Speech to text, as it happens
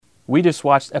We just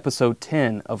watched episode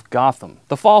 10 of Gotham,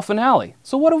 the fall finale.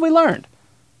 So what have we learned?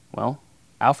 Well,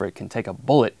 Alfred can take a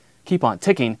bullet, keep on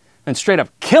ticking, and straight up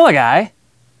kill a guy.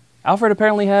 Alfred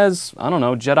apparently has,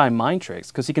 Jedi mind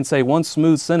tricks, because he can say one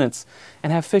smooth sentence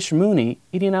and have Fish Mooney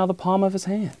eating out of the palm of his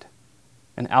hand.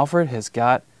 And Alfred has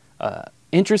got an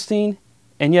interesting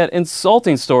and yet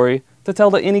insulting story to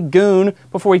tell to any goon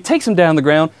before he takes him down the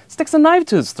ground, sticks a knife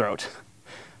to his throat.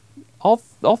 All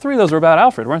three of those were about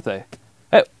Alfred, weren't they?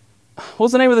 Hey,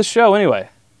 what's the name of the show anyway?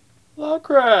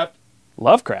 Lovecraft.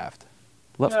 Lovecraft.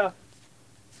 Yeah,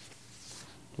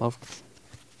 Love.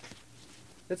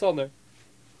 it's on there.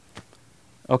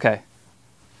 Okay.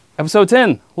 Episode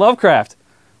 10, Lovecraft,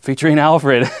 featuring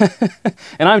Alfred.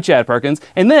 And I'm Chad Perkins,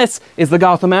 and this is the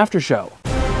Gotham After Show.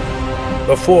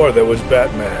 Before there was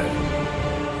Batman,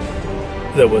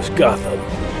 there was Gotham.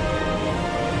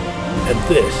 And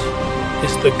this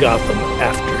is the Gotham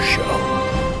After Show.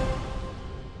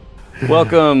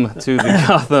 Welcome to the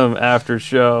Gotham After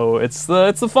Show. It's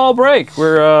the fall break.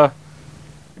 We're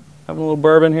having a little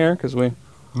bourbon here because we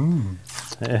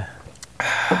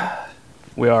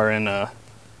are in I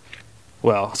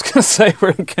was gonna say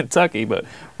we're in Kentucky, but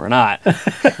we're not.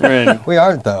 We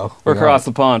aren't though. We're across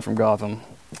the pond from Gotham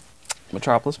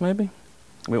Metropolis, maybe.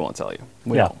 We won't tell you.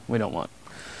 We don't want.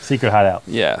 Secret hideout.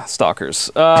 Yeah, stalkers.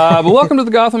 But welcome to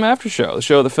the Gotham After Show, the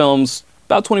show that films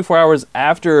about 24 hours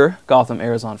after Gotham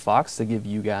airs on Fox to give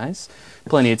you guys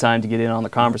plenty of time to get in on the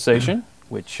conversation,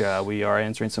 which we are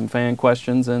answering some fan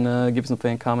questions and giving some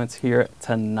fan comments here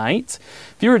tonight.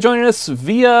 If you were joining us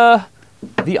via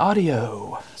the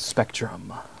audio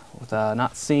spectrum, with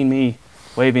not seeing me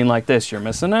waving like this, you're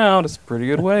missing out. It's pretty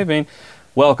good waving.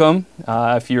 Welcome.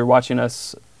 If you're watching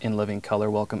us in living color,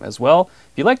 welcome as well.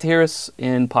 If you'd like to hear us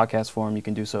in podcast form, you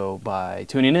can do so by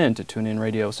tuning in to TuneIn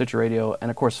Radio, Stitcher Radio,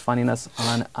 and of course finding us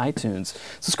on iTunes.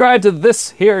 Subscribe to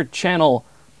this here channel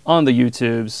on the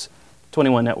YouTubes,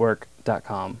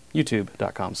 21network.com,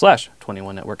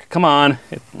 youtube.com/21network. Come on,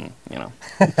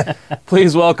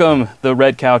 Please welcome the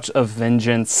Red Couch of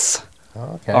Vengeance.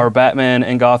 Okay. Our Batman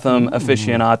and Gotham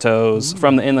aficionados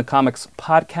from the In the Comics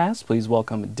podcast. Please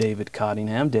welcome David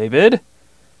Cottingham. David.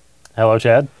 Hello,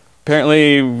 Chad.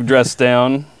 Apparently dressed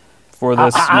down for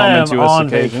this I am momentous on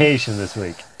occasion. vacation this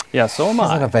week. Yeah, so am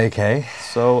Isn't I. a vacay.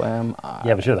 So am I.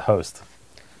 Yeah, but you're the host.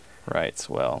 Right,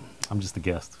 well. I'm just the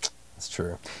guest. That's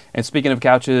true. And speaking of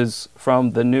couches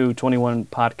from the new 21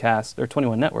 podcast, or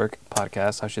 21 Network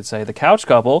podcast, I should say, the Couch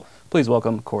Couple, please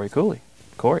welcome Corey Cooley.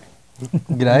 Corey.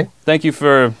 G'day. Thank you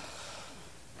for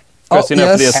dressing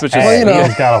up for the auspicious. Well, He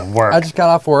just got off work. I just got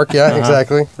off work. Yeah,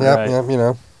 exactly. Yep, Right. yep.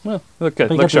 Well, look good.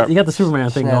 But Look sharp. you got the Superman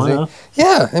thing going, huh?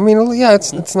 Yeah,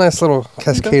 it's a nice little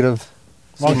cascade of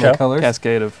Long Superman show. colors.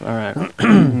 Cascade of. All right.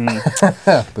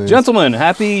 Booze. Gentlemen,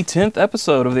 happy 10th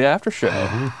episode of the After Show.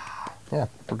 Yeah.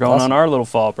 We're going Awesome. on our little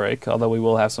fall break, although we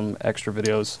will have some extra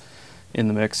videos in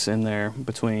the mix in there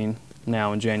between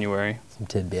now and January. Some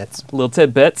tidbits. Little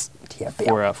tidbits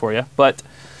for you. But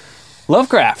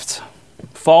Lovecraft,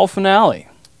 fall finale.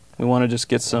 We want to just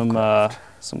get some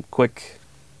quick...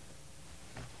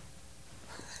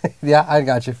 Yeah, I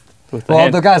got you. with the Well,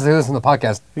 hand- the guys who listen to the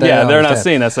podcast, they're not understand.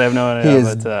 seeing us. They have no He idea.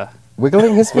 is But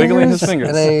wiggling his fingers. Wiggling his fingers.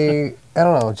 In a, I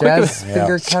don't know, jazz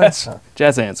finger kind of.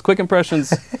 jazz hands. Quick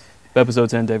impressions of episode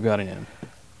 10, Dave Cottingham.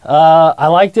 I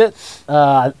liked it.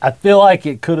 I feel like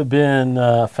it could have been,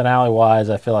 finale-wise,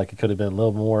 I feel like it could have been a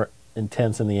little more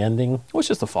intense in the ending. Well, it's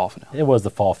just a fall finale. It was the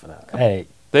fall finale. Hey,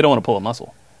 They don't want to pull a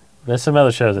muscle. there's some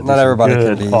other shows that Not do some everybody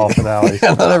good can be- fall finales.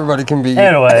 Not everybody can be.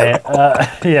 Anyway,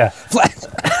 yeah.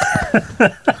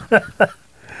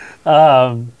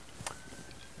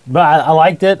 But I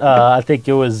liked it. I think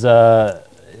it was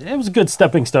good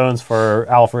stepping stones for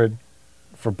Alfred,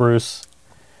 for Bruce.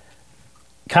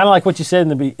 Kind of like what you said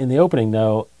in the opening,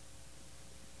 though.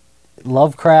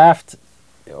 Lovecraft.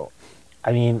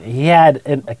 I mean, he had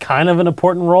a kind of an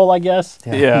important role, I guess.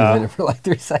 Yeah. He was in it for like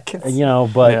 3 seconds. But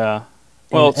Yeah.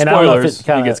 Well, and I don't know if spoilers, it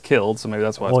kinda- he gets killed, so maybe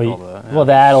that's why it's well, called that. Yeah. well,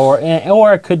 that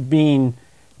or it could mean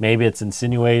maybe it's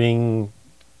insinuating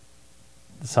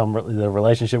the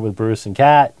relationship with Bruce and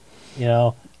Kat.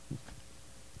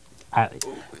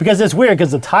 Because it's weird.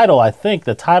 Because the title, I think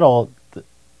Lovecraft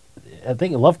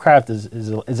is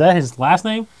that his last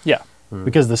name? Yeah.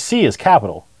 Because the C is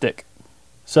capital. Dick.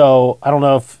 So I don't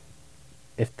know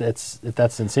if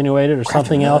that's insinuated or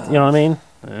something else. You know what I mean?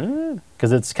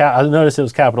 Because I noticed it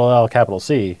was capital L, capital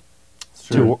C,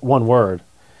 one word.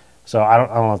 So I don't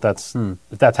know if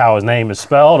that's how his name is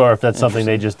spelled or if that's something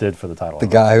they just did for the title. The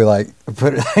guy who like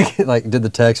put it, like did the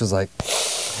text was like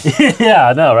Yeah,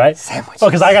 I know, right? sandwiches. Well,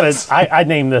 because I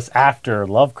named this after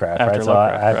Lovecraft, After right? So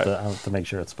Lovecraft, I have to make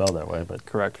sure it's spelled that way. But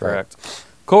Correct. Right. Correct.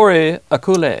 Corey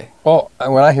Akule. Well,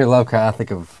 when I hear Lovecraft,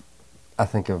 I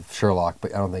think of Sherlock,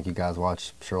 but I don't think you guys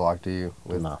watch Sherlock, do you?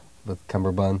 No. With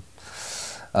Cumberbund.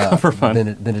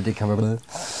 Cumberbund. Benedict Cumberbatch.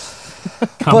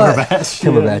 Cumberbatch.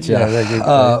 Cumberbatch, yeah. Yeah,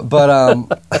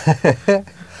 good.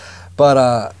 But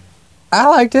I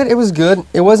liked it. It was good.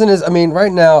 It wasn't as. I mean,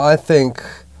 right now I think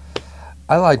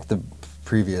I liked the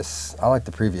previous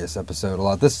episode a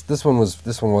lot. This one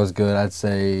was good. I'd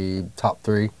say top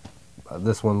 3.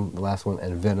 This one, the last one,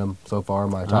 and Venom so far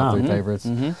my top 3 favorites.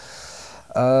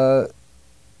 I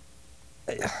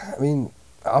mean,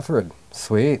 Alfred,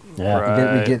 sweet.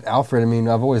 Yeah. We get Alfred. I mean,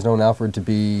 I've always known Alfred to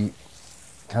be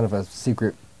kind of a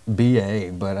secret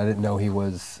BA, but I didn't know he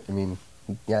was. I mean,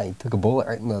 yeah, he took a bullet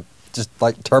right in the just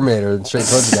like Terminator and straight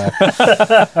towards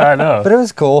the guy. I know. But it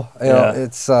was cool. You know, Yeah.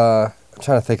 it's. I'm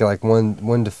trying to think of like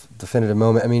one definitive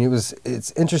moment. I mean,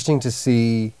 it's interesting to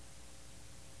see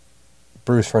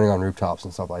Bruce running on rooftops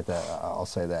and stuff like that. I'll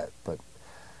say that. But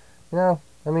you know,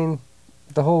 I mean,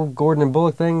 the whole Gordon and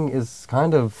Bullock thing is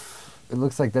kind of. It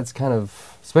looks like that's kind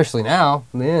of, especially now,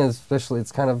 in the end, especially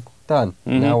it's kind of done.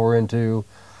 Now we're into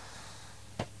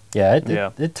Yeah,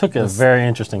 it took a very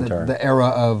interesting turn. the era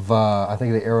of, I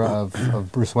think the era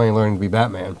of Bruce Wayne learning to be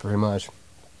Batman, pretty much.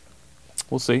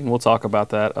 We'll see. We'll talk about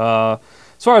that.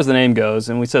 As far as the name goes,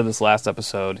 and we said this last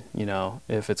episode, you know,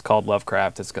 if it's called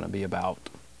Lovecraft, it's going to be about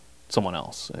someone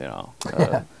else, you know.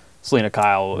 Selena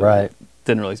Kyle Right.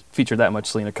 didn't really feature that much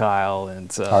Selena Kyle.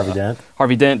 And Harvey Dent.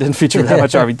 Harvey Dent didn't feature that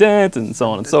much Harvey Dent, and so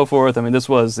on and so forth. I mean, this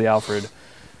was the Alfred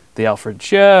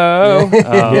show,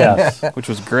 Yes. which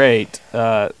was great.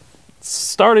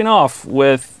 Starting off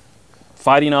with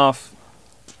fighting off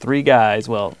 3 guys,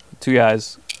 well, 2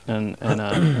 guys and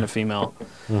a female.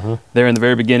 There in the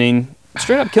very beginning,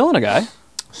 straight up killing a guy.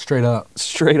 Straight up.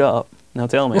 Straight up. Now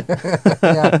tell me.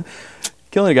 Yeah.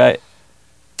 Killing a guy.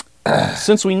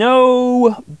 Since we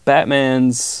know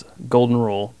Batman's golden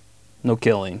rule, no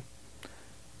killing,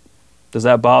 does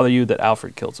that bother you that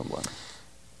Alfred killed someone?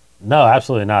 No,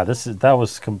 absolutely not. That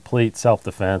was complete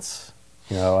self-defense.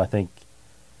 You know, I think,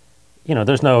 you know,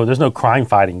 there's no crime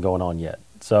fighting going on yet.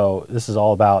 So this is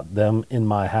all about them in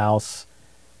my house.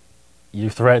 You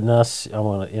threaten us, I'm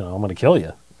gonna kill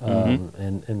you.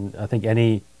 And I think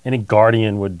any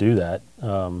guardian would do that.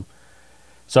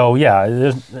 So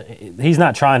yeah, he's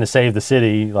not trying to save the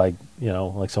city like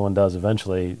someone does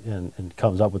eventually, and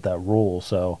comes up with that rule.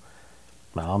 So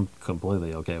no, I'm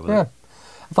completely okay with Yeah. it.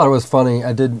 I thought it was funny.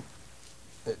 I did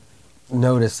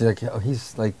notice, like,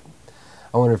 he's like,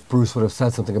 I wonder if Bruce would have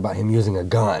said something about him using a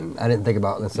gun. I didn't think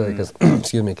about necessarily because,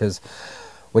 excuse me, because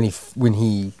when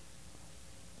he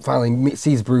finally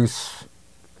sees Bruce,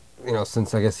 you know,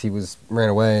 since I guess he ran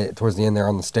away towards the end there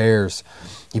on the stairs,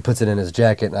 he puts it in his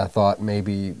jacket, and I thought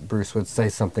maybe Bruce would say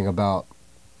something about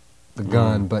the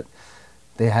gun, but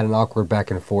they had an awkward back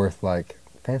and forth, like,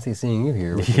 fancy seeing you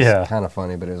here, which Yeah. was kind of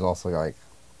funny, but it was also like,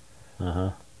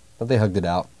 Uh-huh. but they hugged it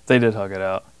out. They did hug it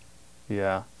out.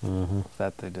 Yeah.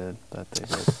 That they did. That they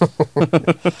did.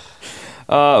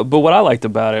 But what I liked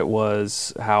about it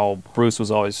was how Bruce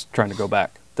was always trying to go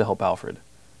back to help Alfred.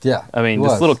 Yeah, I mean, he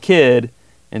this was. little kid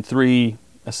and 3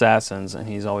 assassins, and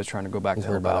he's always trying to go back He's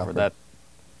to help worried about Alfred. Alfred.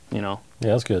 That, you know,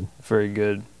 Yeah, that's good. very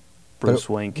good Bruce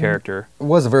Wayne character. It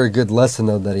was a very good lesson,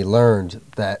 though, that he learned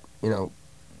that, you know,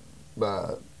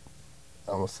 I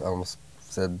almost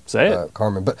said Say it.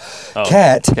 Carmen, but Oh,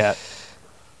 Cat Cat.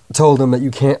 told him that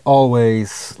you can't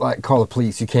always, like, call the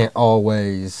police. You can't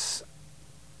always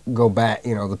go back,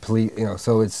 you know, the police, you know,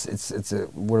 so it's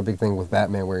what a big thing with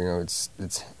Batman where, you know,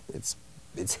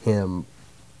 it's him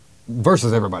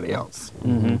versus everybody else.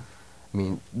 Mm-hmm. I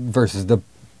mean, versus the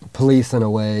police in a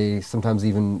way, sometimes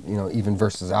even, you know, even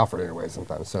versus Alfred in a way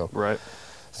sometimes. So Right.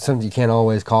 sometimes you can't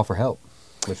always call for help,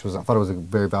 which was, I thought it was a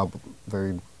very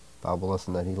valuable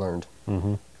lesson that he learned.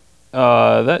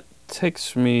 That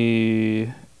takes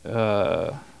me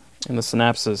in the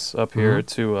synopsis up here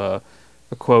to a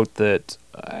quote that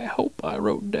I hope I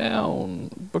wrote down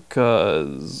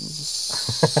because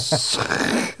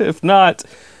if not,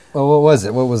 Well, what was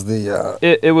it? What was the?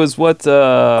 it was what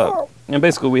and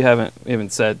basically we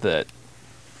haven't said that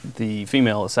the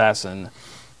female assassin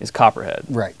is Copperhead.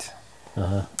 Right.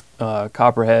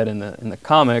 Copperhead in the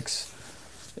comics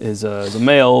is a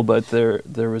male, but there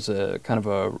was a kind of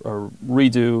a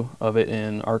redo of it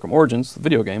in Arkham Origins, the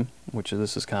video game, which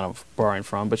this is kind of borrowing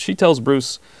from. But she tells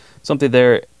Bruce something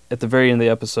there at the very end of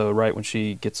the episode, right when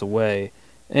she gets away,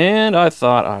 And I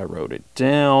thought I wrote it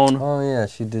down. Oh yeah,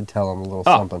 she did tell him a little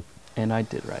Oh. something. And I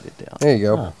did write it down. There you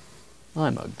go. Huh.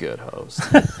 I'm a good host.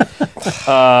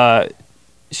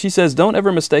 She says, don't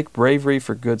ever mistake bravery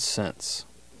for good sense.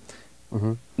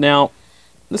 Mhm. Now,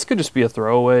 this could just be a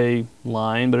throwaway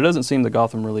line, but it doesn't seem that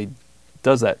Gotham really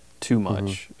does that too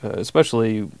much,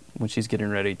 especially when she's getting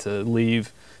ready to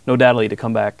leave, no doubtedly to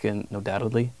come back in, no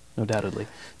doubtedly,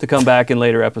 to come back in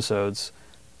later episodes.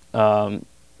 So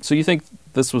you think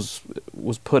this was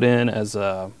put in as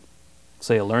a,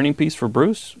 say, a learning piece for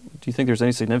Bruce? Do you think there's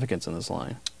any significance in this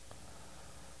line?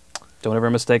 Don't ever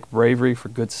mistake bravery for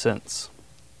good sense.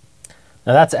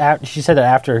 Now that's she said that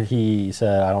after he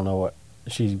said, I don't know what,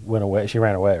 she went away, she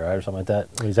ran away, right, or something like that.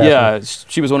 When he's asking- Yeah,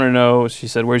 she was wanting to know. She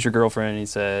said, "Where's your girlfriend?" And he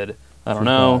said, "I don't She's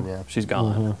know. gone, yeah. She's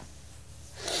gone."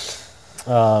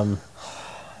 I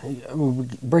mean, we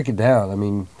break it down. I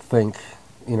mean, think,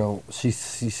 you know,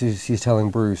 she's telling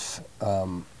Bruce,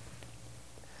 don't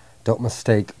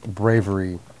mistake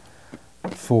bravery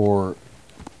for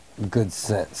good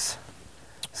sense.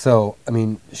 So, I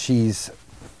mean,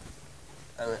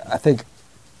 I think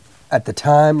at the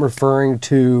time referring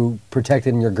to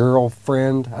protecting your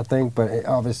girlfriend, I think, but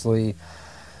obviously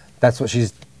that's what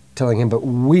she's telling him, but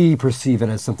we perceive it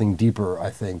as something deeper, I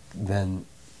think, than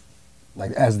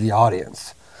like as the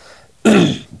audience.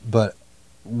 But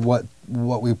what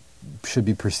we should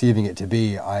be perceiving it to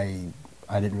be, I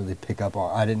didn't really pick up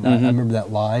on. I remember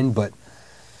that line, but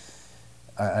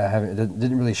I haven't. It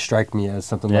didn't really strike me as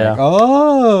something Yeah. like,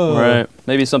 oh, Right.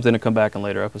 Maybe something to come back in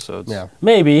later episodes. Yeah.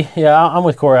 Maybe, yeah. I'm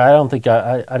with Corey. I don't think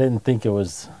I didn't think it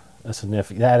was as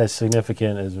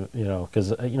significant as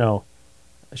because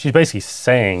she's basically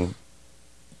saying,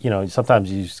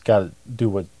 sometimes you just got to do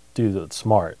what's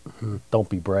smart. Don't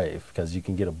be brave because you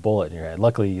can get a bullet in your head.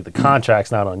 Luckily, the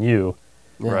contract's not on you,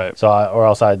 Yeah. Right. so or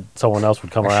else someone else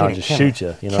would come around and just shoot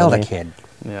you. You know Kill what I the mean? kid.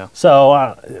 Yeah.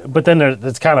 So, but then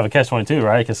it's kind of a catch-22,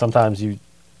 right? Because sometimes you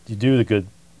do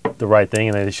the right thing,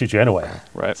 and they shoot you anyway.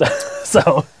 Right.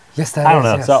 So Yes, that I don't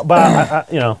is, know. yes. So, but I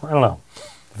don't know.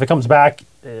 If it comes back,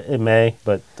 it may.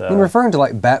 But I mean, referring to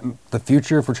like the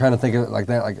future, if we're trying to think of it like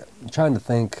that, like trying to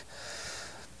think,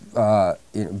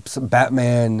 some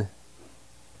Batman,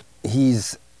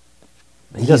 he's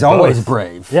does always both.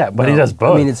 brave. Yeah, but he does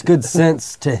both. I mean, it's good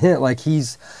sense to him. Like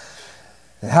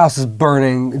the house is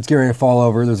burning, it's getting ready to fall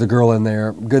over. There's a girl in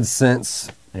there. Good sense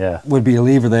yeah, would be to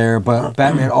leave her there, but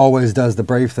Batman always does the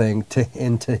brave thing.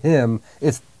 And to him,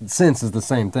 sense is the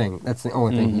same thing. That's the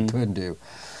only thing he could do.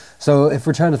 So if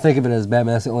we're trying to think of it as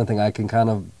Batman, that's the only thing I can kind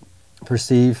of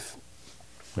perceive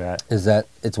right. is that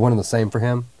it's one and the same for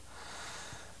him.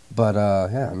 But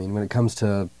yeah, I mean, when it comes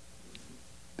to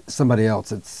somebody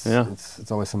else,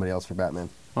 it's always somebody else for Batman.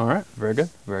 All right. Very good.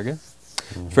 Very good.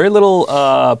 Very little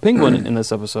Penguin in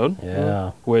this episode.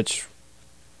 Yeah. Which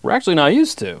we're actually not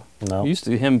used to. No. We're used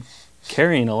to him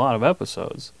carrying a lot of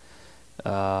episodes.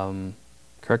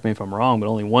 Correct me if I'm wrong, but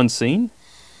only one scene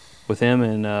with him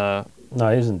and No,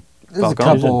 he isn't. There's a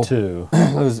Falcone? couple. Two.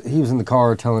 He was in the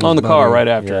car telling on his the car buddy, right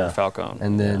after Yeah. Falcone.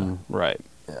 and then Right.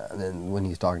 and then when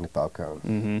he's talking to Falcone,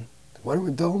 Mm-hmm. why don't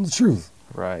we tell him the truth?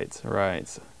 Right.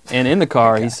 Right. And in the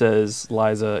car, he says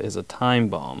Liza is a time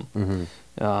bomb.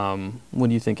 Mm-hmm. What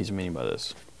do you think he's meaning by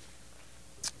this?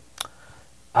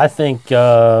 I think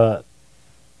I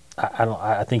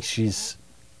think she's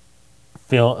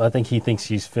I think he thinks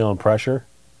she's feeling pressure.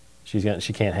 She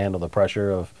can't handle the pressure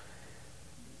of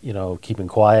keeping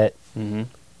quiet Mm-hmm.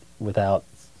 without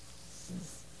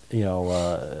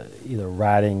either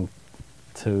writing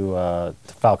to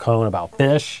Falcone about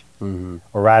fish Mm-hmm.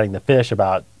 or writing the fish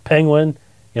about Penguin.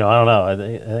 I don't know. I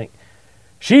think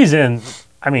she's in.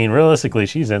 I mean, realistically,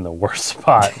 she's in the worst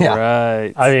spot. Yeah.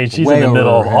 Right. I mean, she's Way in the over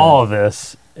middle of her head. all of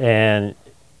this, and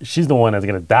she's the one that's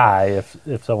going to die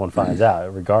if someone finds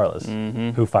out, regardless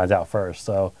Mhm. who finds out first.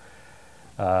 So,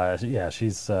 yeah,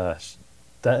 she's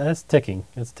that's ticking.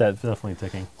 It's definitely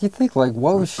ticking. You think like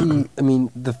what was she? I mean,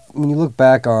 when you look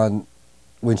back on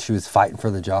when she was fighting for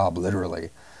the job,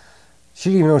 literally, she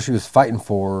didn't even know what she was fighting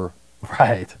for,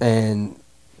 Right. and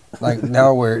like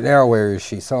now where is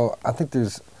she? So I think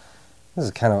this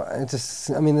is kind of it just.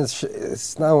 I mean,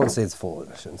 it's I won't say it's full.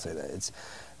 I shouldn't say that.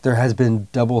 There has been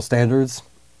double standards,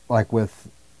 like with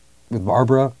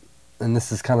Barbara, and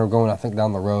this is kind of going I think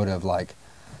down the road of like,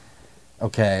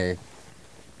 okay,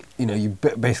 you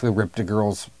basically ripped a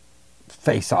girl's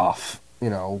face off,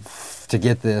 to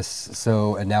get this.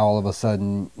 So, and now all of a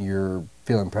sudden you're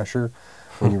feeling pressure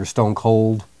when you were stone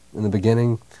cold in the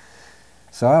beginning.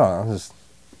 So I don't know.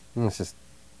 It's just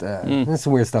there's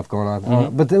some weird stuff going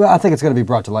on. But I think it's going to be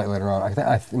brought to light later on.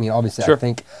 I mean, obviously, Sure.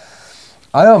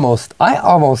 I almost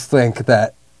think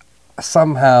that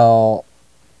somehow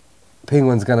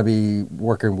Penguin's gonna be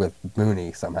working with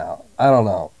Mooney somehow. I don't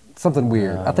know. Something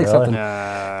weird. I think really?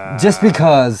 something. Just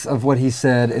because of what he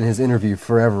said in his interview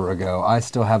forever ago, I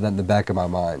still have that in the back of my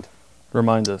mind.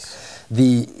 Remind us.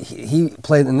 He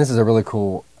played, and this is a really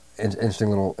cool, interesting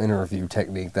little interview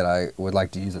technique that I would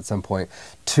like to use at some point.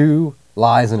 2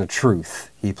 lies and a truth.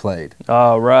 He played,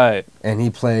 Oh, right. and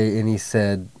he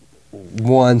said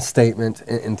one statement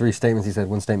in 3 statements. He said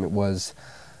one statement was,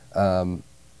 him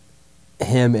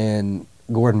and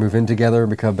Gordon move in together and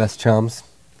become best chums.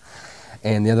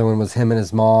 And the other one was him and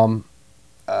his mom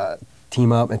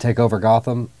team up and take over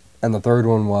Gotham. And the third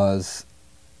one was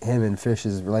him and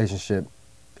Fish's relationship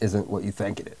isn't what you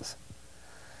think it is.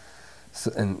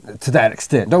 So, and to that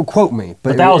extent, don't quote me,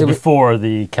 But that was before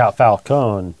the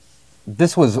Falcone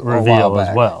this was a while reveal back.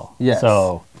 as well. Yes,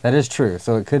 So, that is true.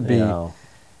 So it could be, you know,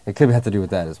 it could have to do with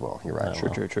that as well. You're right.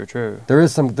 True. There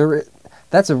is some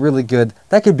that's a really good.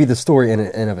 That could be the story in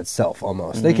and of itself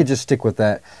almost. Mm-hmm. They could just stick with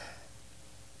that.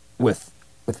 With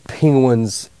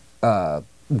Penguin's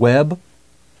web,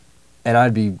 and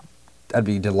I'd be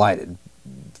delighted.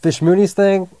 Fish Mooney's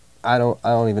thing, I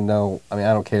don't even know. I mean,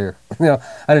 I don't care.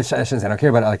 I shouldn't say I don't care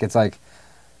about it. Like it's like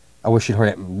I wish you'd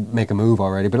hurry up and make a move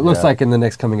already. But it looks Yeah. like in the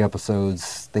next coming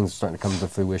episodes, things are starting to come to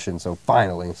fruition. So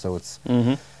finally, it's.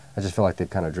 Mm-hmm. I just feel like they've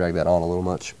kind of dragged that on a little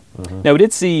much. Now, we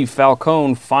did see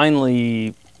Falcone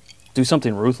finally do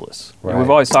something ruthless. And Right. we've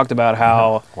always talked about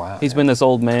how Wow. he's been this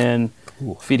old man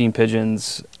Ooh. feeding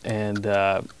pigeons, and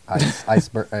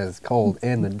Iceberg is cold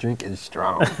and the drink is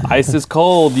strong. ice is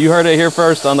cold. You heard it here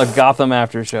first on the Gotham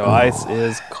After Show. Ice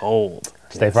is cold.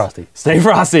 stay frosty. Stay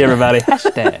frosty, everybody.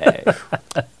 Hashtag.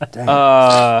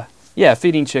 Dang. Yeah,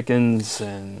 feeding chickens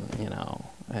and,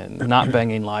 and not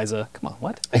banging Liza. Come on,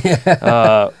 what?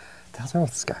 What's wrong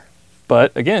with this guy?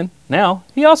 But again, now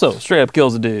he also straight up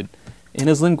kills a dude in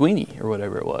his linguine or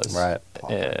whatever it was. Right.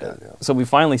 So we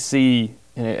finally see,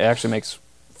 and it actually makes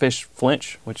Fish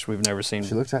flinch, which we've never seen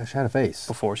She had a face.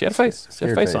 before. She had a face. She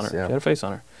had a Scared face on face, her. yeah. She had a face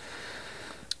on her.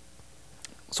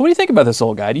 So what do you think about this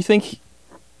old guy? Do you think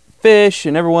Fish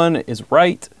and everyone is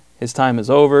right? His time is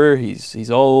over.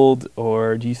 He's old,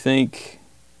 or do you think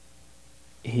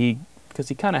because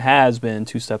he kind of has been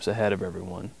 2 steps ahead of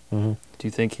everyone? Mm-hmm. Do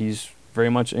you think he's very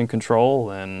much in control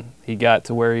and he got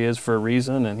to where he is for a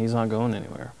reason and he's not going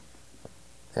anywhere?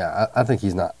 Yeah, I think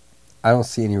he's not. I don't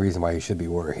see any reason why he should be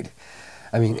worried.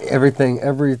 I mean, everything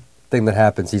that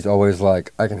happens, he's always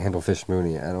like, I can handle Fish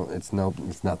Mooney. It's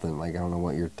nothing. Like, I don't know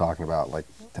what you're talking about, like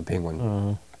the Penguin.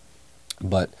 Mm-hmm.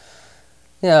 But,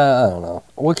 yeah, I don't know.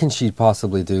 What can she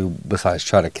possibly do besides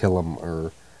try to kill him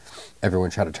or everyone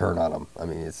try to turn on him? I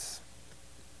mean,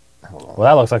 I don't know. Well,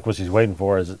 that looks like what she's waiting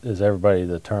for is everybody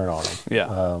to turn on him.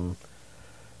 Yeah.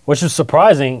 Which is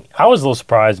surprising. I was a little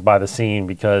surprised by the scene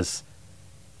because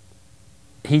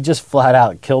he just flat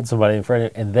out killed somebody in front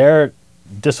of him, and they're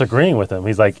disagreeing with him.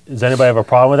 He's like, does anybody have a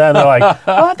problem with that? And they're like,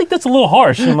 oh, I think that's a little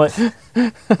harsh. I'm like,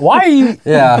 why are you...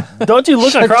 Yeah. Don't you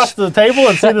look across the table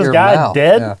and see Shut this your guy mouth.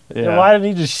 dead? Yeah. Then Yeah. why didn't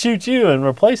he just shoot you and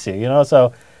replace you?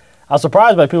 So I was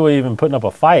surprised by people even putting up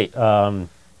a fight.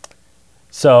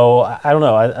 So I don't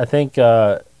know. I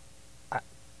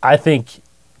think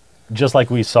just like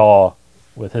we saw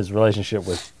with his relationship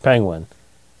with Penguin,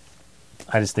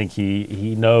 I just think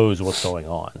he knows what's going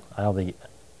on. I don't think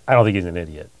he's an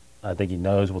idiot. I think he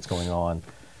knows what's going on.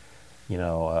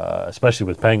 Especially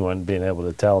with Penguin being able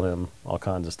to tell him all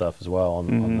kinds of stuff as well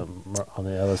on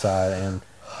the other side and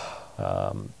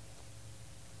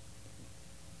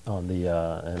on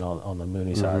the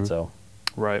Mooney side. So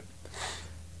Right.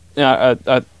 Yeah,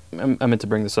 I meant to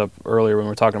bring this up earlier when we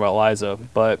were talking about Liza,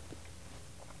 but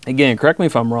again, correct me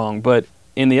if I'm wrong, but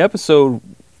in the episode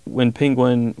when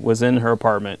Penguin was in her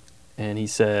apartment and he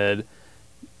said,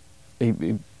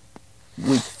 we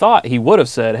thought he would have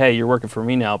said, hey, you're working for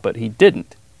me now, but he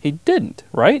didn't. He didn't,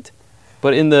 right?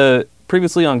 But in the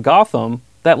previously on Gotham,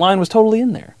 that line was totally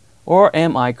in there. Or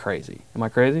am I crazy? Am I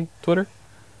crazy, Twitter?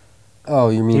 Oh,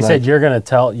 you mean he like, said you're gonna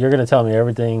tell me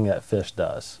everything that Fish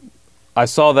does. I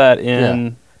saw that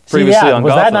in See, previously on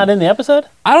was Gotham. that not in the episode?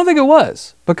 I don't think it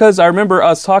was, because I remember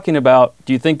us talking about,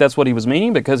 do you think that's what he was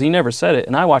meaning? Because he never said it,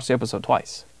 and I watched the episode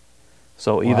twice.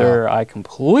 So either I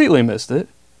completely missed it,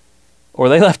 or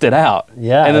they left it out.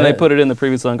 Yeah, And then they put it in the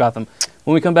previously on Gotham.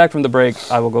 When we come back from the break,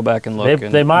 I will go back and look.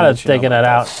 They might have taken that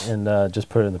about out and just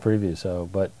put it in the preview. So,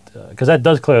 but because that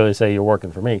does clearly say you're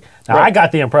working for me. Now, Right. I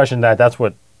got the impression that's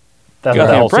what got the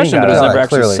the whole impression, scene but got it was out. never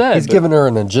actually clearly. said, He's but- giving her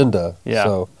an agenda. Yeah.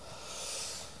 So,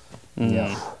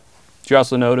 Yeah. Did you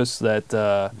also notice that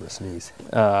sneeze.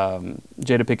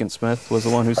 Jada Pinkett Smith was the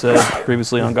one who said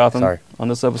previously on Gotham Sorry. on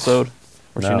this episode,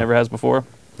 where she No. never has before?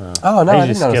 Oh no, I didn't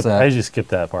usually notice I that. usually skip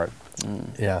that part.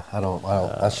 Yeah, I don't.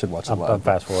 I should watch it I'm live.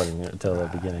 fast forwarding until the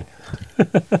beginning.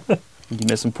 You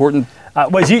miss important,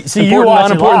 But you watch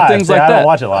non-important it live. things See, like I that. don't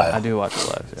watch it live. I do watch it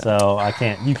live. Yeah, So I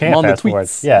can't. You I'm can't on the fast forward.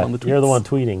 tweets. Yeah, I'm on the you're the tweets. one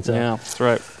tweeting. So. yeah, that's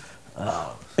right.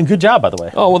 And good job, by the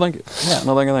way. Oh well, thank you. Yeah,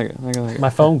 no, thank you. My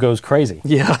phone goes crazy.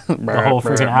 Yeah, The whole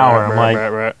freaking hour. I'm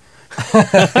like,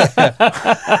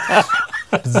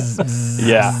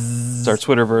 yeah, it's our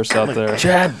Twitterverse out there.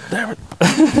 Chad, damn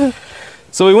it.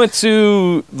 So we went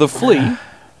to the Flea,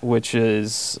 which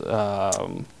is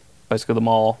basically the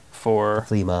mall for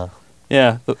Flea.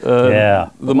 yeah, Yeah.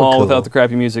 the mall Cool. without the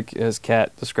crappy music, as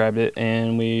Kat described it,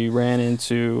 and we ran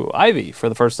into Ivy for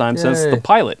the first time since Yay. the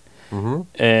pilot, Mm-hmm.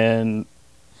 and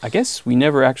I guess we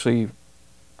never actually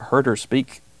heard her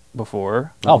speak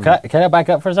before. Oh, can I back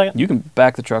up for a second? You can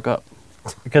back the truck up.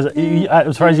 Because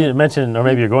I'm surprised you didn't mention, or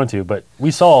maybe you're going to, but we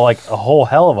saw like a whole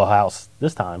hell of a house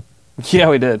this time. Yeah,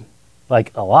 we did.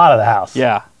 Like a lot of the house.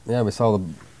 Yeah, Yeah, I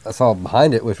saw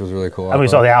behind it, which was really cool. I mean, we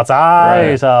saw the outside.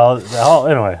 Right. We saw the whole.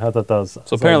 Anyway, I thought that was.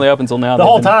 so apparently up until now, the they've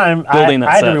whole been time, I building that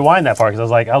had to set. rewind that part because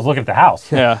I was looking at the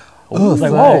house. Yeah, I was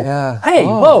like, right, whoa, yeah. hey,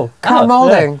 Oh, whoa, crown oh,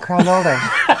 molding, crown molding.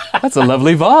 that's a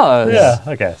lovely vase. Yeah.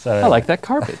 Okay. So I like that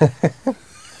carpet.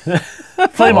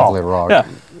 Flea Mall. Lovely rock. Yeah.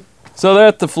 So they're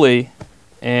at the Flea,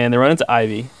 and they run into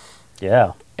Ivy,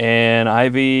 Yeah. and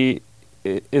Ivy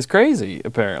is crazy,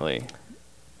 apparently.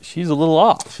 She's a little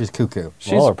off. She's cuckoo.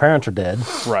 She's Well, her parents are dead.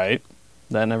 right.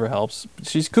 That never helps.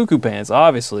 She's cuckoo pants,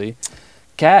 obviously.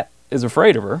 Kat is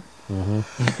afraid of her. A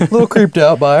little creeped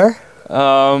out by her.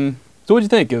 So what'd you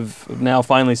think of now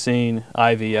finally seeing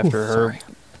Ivy after her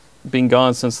being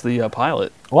gone since the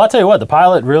pilot? Well, I'll tell you what, the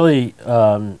pilot really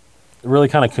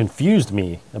kind of confused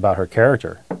me about her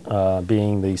character,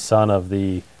 being the son of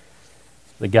the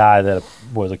guy that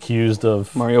was accused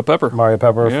of Mario Pepper. Mario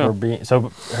Pepper Yeah. for being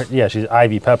yeah, she's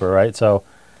Ivy Pepper, right? So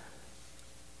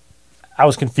I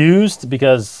was confused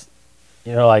because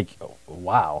like,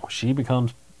 wow, she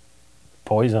becomes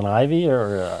Poison Ivy,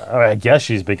 or I guess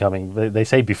she's becoming. They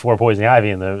say before Poison Ivy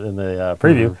in the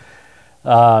preview.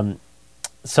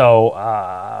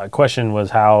 So question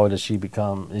was, how does she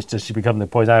become? Does she become the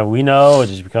Poison Ivy we know? Or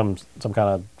does she become some kind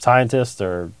of scientist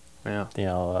or Yeah.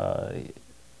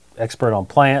 expert on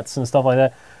plants and stuff like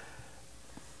that?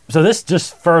 So this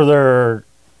just further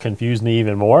confused me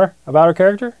even more about her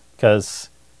character, because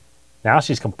now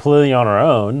she's completely on her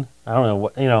own. I don't know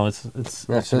what It's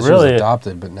Yeah, she really was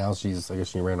adopted, but now I guess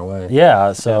she ran away.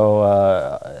 yeah.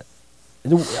 So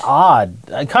kind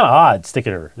of odd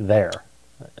sticking her there,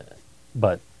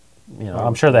 but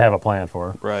I'm sure they have a plan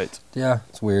for her. Right. Yeah,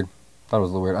 it's weird. Thought it was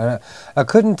a little weird. I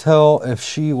couldn't tell if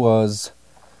she was,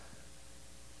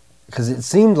 because it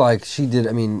seemed like she did.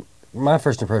 I mean, my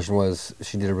first impression was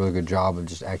she did a really good job of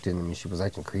just acting. I mean, she was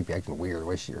acting creepy, acting weird. The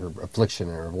way her affliction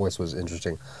and her voice was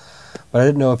interesting, but I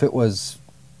didn't know if it was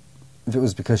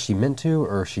because she meant to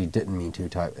or she didn't mean to.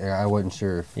 Type. I wasn't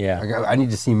sure. If, Yeah. I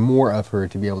need to see more of her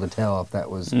to be able to tell if that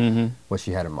was Mm-hmm. what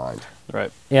she had in mind.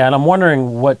 Right. Yeah, and I'm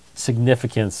wondering what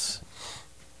significance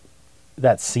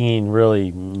that scene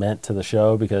really meant to the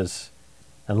show, because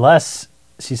unless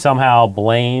she somehow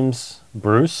blames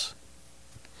Bruce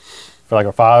for like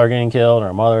her father getting killed or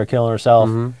her mother killing herself,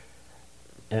 Mhm.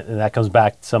 and that comes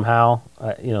back somehow,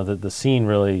 the scene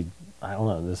really, I don't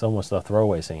know, it's almost a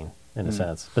throwaway scene in a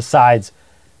sense. Besides,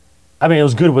 I mean, it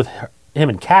was good with him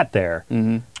and Kat there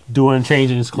Mm-hmm.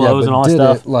 changing his clothes but and all that did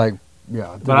stuff.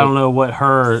 it, But I don't know what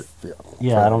her,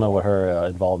 Yeah. I don't know what her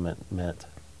involvement meant,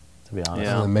 to be honest.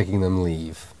 Yeah. And making them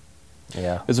leave.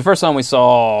 Yeah. It was the first time we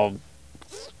saw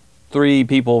 3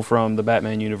 people from the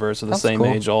Batman universe of the That's same cool.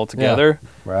 age all together.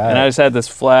 Right. And I just had this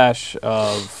flash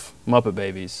of Muppet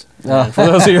Babies. Ah. And for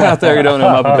those of you out there who don't know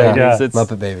Muppet Babies, Yeah. it's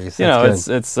Muppet Babies. you know, That's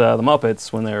it's the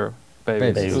Muppets when they're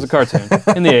babies. Babies. It was a cartoon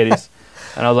in the 80s.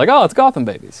 And I was like, oh, it's Gotham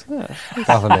Babies. Yeah. good.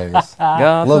 Gotham Babies.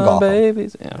 Gotham, Gotham.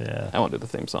 Babies. Yeah. Yeah. I won't do the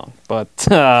theme song. But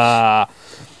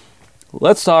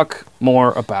let's talk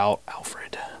more about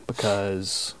Alfred,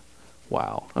 because,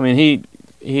 wow. I mean,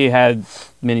 he had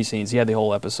many scenes. He had the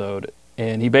whole episode.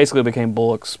 And he basically became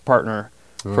Bullock's partner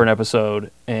for an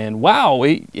episode. And, wow,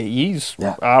 he's,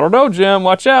 Yeah. I don't know, Jim,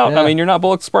 watch out. Yeah. I mean, you're not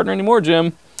Bullock's partner anymore,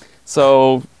 Jim.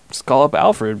 So just call up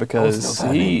Alfred, because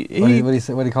What do he you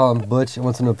say? What do you call him? Butch.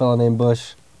 What's a fella named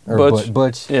Bush? Or Butch.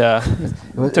 Butch. yeah,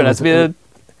 It turned out to be a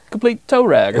complete toe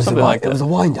rag or something like It was that. a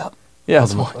wind up. Yeah,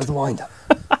 It was a wind up.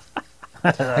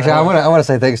 Actually, I want to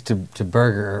say thanks to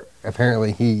Berger.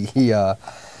 Apparently, he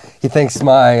thinks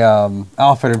my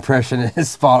Alfred impression is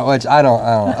spot on, which I don't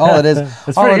know. All it is,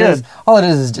 It's pretty good. All it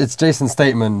is it's Jason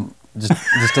Statham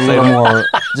just a little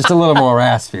more,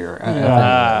 raspier. I think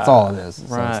that's all it is.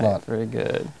 So Right. it's not. Very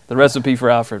good. The recipe for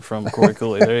Alfred from Corey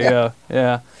Cooley. There you go.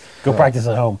 Yeah. Go practice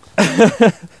at home.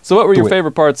 So, what were your Do it.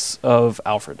 favorite parts of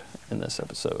Alfred in this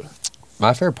episode?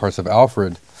 My favorite parts of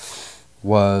Alfred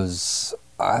was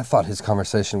I thought his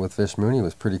conversation with Fish Mooney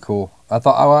was pretty cool. I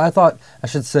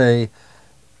should say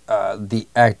the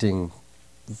acting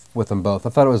with them both. I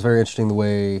thought it was very interesting the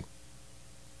way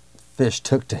Fish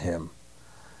took to him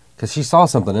because she saw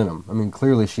something in him. I mean,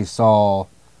 clearly she saw.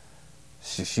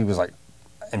 She was like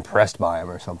impressed by him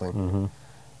or something, Mm-hmm.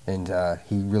 and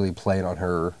he really played on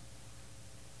her.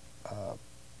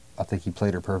 I think he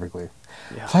played her perfectly.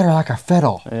 Yeah. Played her like a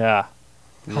fiddle. Yeah.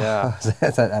 Yeah.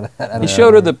 He He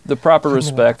showed her the proper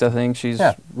respect. I think she's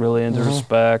Yeah. really into Mhm.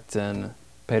 respect and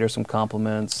paid her some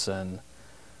compliments. And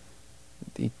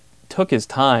he took his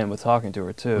time with talking to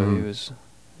her, too. He Mhm. was,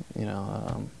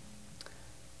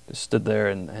 just stood there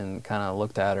and kind of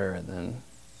looked at her and then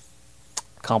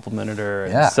complimented her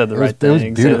and said the right It was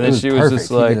things. beautiful. And It then was she perfect. was just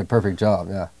He like, did a perfect job.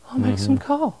 Yeah. I'll make some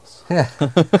calls. Yeah.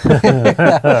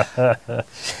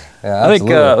 Yeah. I think,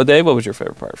 absolutely. Dave, what was your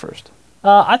favorite part first?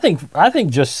 I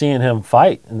think just seeing him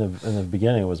fight in the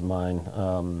beginning was mine.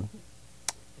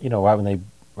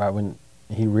 Right when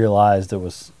he realized it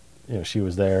was, she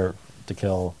was there to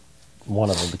kill one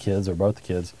of the kids or both the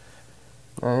kids.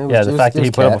 The fact that he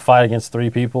put up a fight against three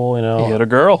people, He hit a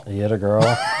girl. he hit a girl.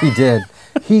 He did.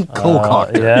 He cold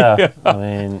cocked her. Yeah, I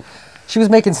mean, She was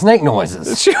making snake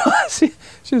noises.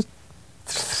 She was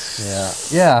yeah.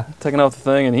 Yeah. taking off the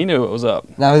thing, and he knew it was up.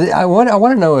 Now I want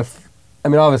to know if, I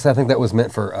mean, obviously I think that was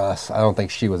meant for us. I don't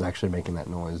think she was actually making that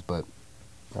noise, but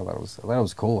I thought it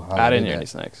was cool. How I they didn't did hear that. any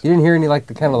snakes. You didn't hear any like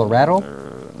the kind of the rattle?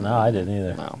 No, I didn't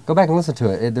either. No. Go back and listen to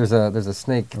it. There's a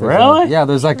snake. Really? Yeah.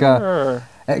 There's like a.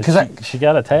 Because She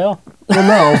got a tail. well,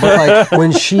 no, but like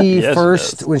when she Yes, it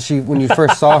first, does. when you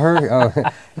first saw her,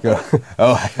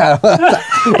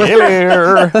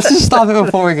 let's just stop it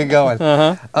before we get going.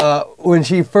 When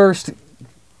she first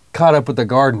caught up with the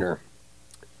gardener,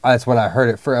 that's when I heard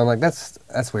it first. I'm like,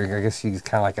 that's weird. I guess she's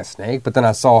kind of like a snake. But then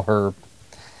I saw her.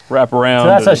 Wrap around. So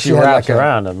that's how and- she she had wraps like a-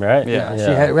 around him, right? Yeah. She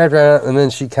had wrapped around, and then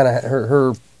she kind of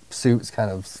her suit's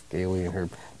kind of scaly, and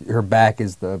her back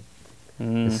is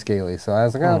is scaly. So I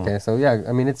was like, oh, okay, so yeah,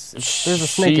 I mean, there's a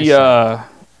snake.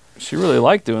 She really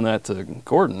liked doing that to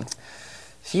Gordon.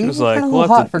 she was like, kind of we'll have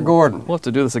hot to- for Gordon. We'll have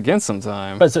to do this again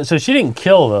sometime. But so she didn't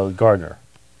kill the gardener.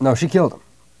 No, she killed him.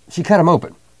 She cut him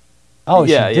open. Oh,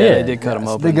 yeah, she yeah, did. they did cut him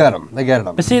open. They got him. They got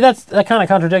him. But see, that kind of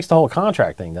contradicts the whole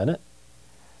contract thing, doesn't it?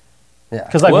 Yeah.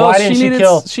 Because like, well, why didn't she needed,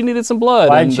 kill? She needed some blood,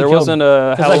 Why and didn't she there kill- wasn't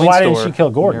a 'cause, like, Halloween why store didn't she kill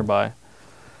Gordon? nearby.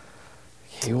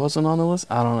 He wasn't on the list.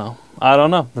 I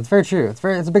don't know. That's very true. It's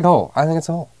a big hole. I think it's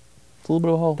a hole. It's a little bit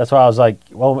of a hole. That's why I was like,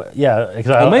 well, yeah. Because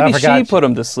Well, I maybe forgot she put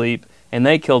him to sleep, and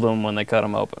they killed him when they cut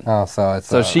him open. Oh, so it's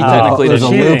So she Oh, technically there's so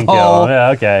a she didn't kill loophole. him. Yeah,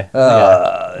 okay.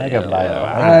 I can buy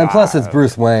that. And plus, it's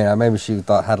Bruce Wayne. Maybe she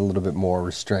had a little bit more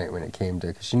restraint when it came to,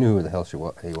 because she knew who the hell he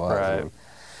was. Right. And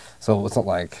so it wasn't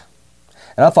like,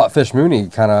 and I thought Fish Mooney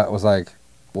kind of was like,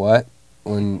 what?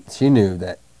 When she knew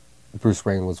that Bruce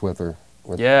Wayne was with her.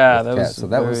 Yeah, with that Kat. was So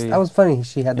that was very funny.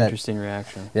 She had that. Interesting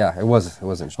reaction. Yeah, it was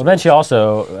interesting. Well, then she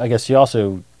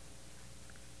also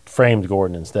framed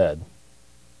Gordon instead,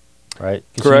 right?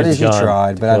 'Cause Correct. used She the gun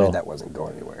tried, to but I kill. knew that wasn't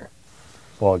going anywhere.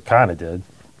 Well, it kind of did.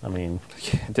 I mean,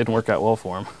 It didn't work out well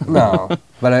for him. No,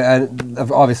 but I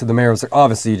obviously the mayor was like,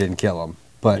 obviously you didn't kill him,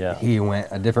 but Yeah. he went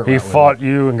a different. he route with fought it.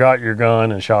 you and got your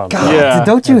gun and shot him. God, Yeah.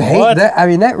 don't you Like, hate what? that? I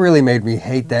mean, that really made me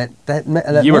hate that.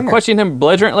 That You were mayor. questioning him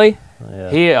belligerently.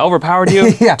 Yeah. He overpowered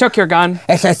you, Yeah. took your gun,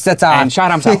 It's and shot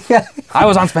himself. Yeah. I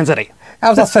was on Spin City. I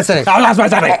was not specific. I was on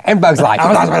Spin City. And Bugs Life. I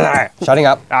was on Spin City. Shutting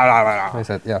up. Great I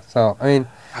said, yeah. So I mean,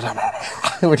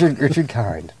 Richard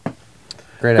Kind,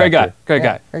 great guy. actor. Great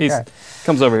Yeah, guy. great He's guy.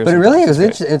 comes over here. But it really sometimes. is.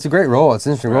 It's great. It's a great role. It's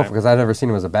an interesting role Right. because I've never seen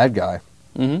him as a bad guy.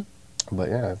 Mhm. But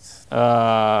yeah, it's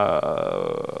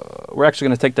We're actually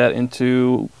going to take that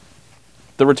into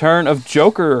the return of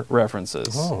Joker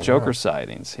references, Oh, Joker wow.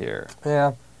 sightings here.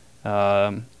 yeah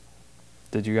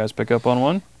Did you guys pick up on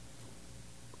one?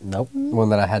 Nope. one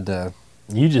that I had to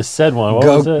You just said one. What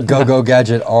was it? go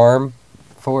gadget arm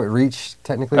for it. Reach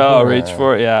technically. Oh, reach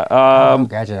for it, yeah.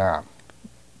 Gadget arm.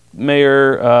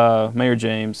 Mayor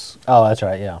James Oh, that's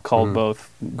right. Yeah. called both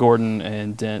Gordon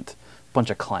and Dent bunch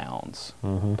of clowns.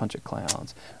 Mhm. Bunch of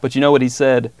clowns. But you know what he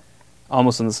said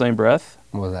almost in the same breath?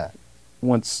 What was that?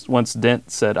 Once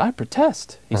Dent said, I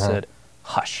protest, he Uh-huh. said,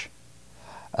 hush.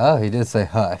 Oh, he did say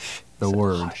hush. The He said,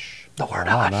 word. Hush. The word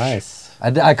Oh, hush. nice.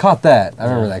 I caught that. I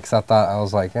remember that because I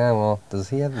was like, well, does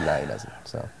he have? No, he doesn't.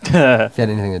 So if he had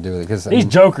anything to do with it, because These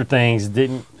Joker things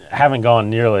haven't gone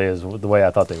nearly as the way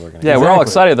I thought they were going to. Yeah, we're all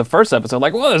excited. The first episode,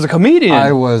 like, whoa, there's a comedian.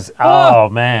 I was. Oh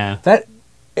man,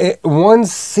 one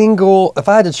single. If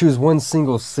I had to choose one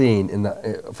single scene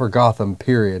for Gotham,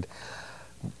 period.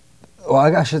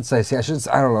 Well, I should say.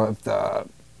 I don't know if the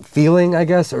feeling, I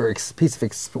guess, or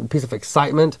piece of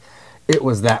excitement. It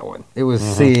was that one. It was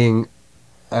seeing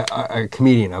a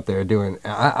comedian up there doing.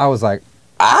 I was like,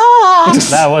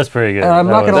 that was pretty good. And I'm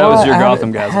not gonna that lie, was your I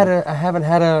Gotham-gasm. haven't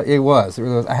had a. It was. It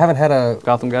really was. I haven't had a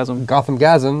Gotham-gasm?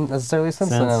 Gotham-gasm necessarily since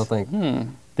then. I don't think.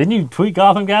 Didn't you tweet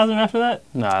Gotham-gasm after that?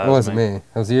 Nah, It that wasn't me. It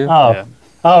was you. Oh, Yeah.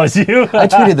 oh, it's you. I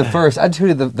tweeted the first. I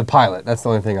tweeted the pilot. That's the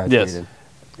only thing I Yes. tweeted.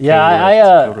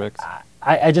 Yeah, Correct.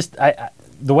 I just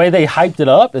the way they hyped it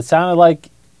up, it sounded like,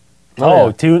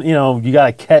 Oh, yeah. you got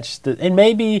to catch and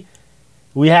maybe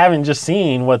we haven't just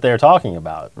seen what they're talking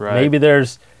about. Right. Maybe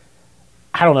there's,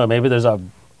 I don't know, maybe there's a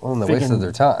Well, they wasted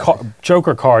their time.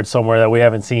 Joker card somewhere that we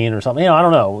haven't seen or something. I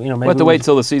don't know. Maybe We'll have to wait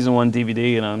till the season 1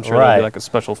 DVD, and I'm sure Right. it'll be like a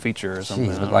special feature or something.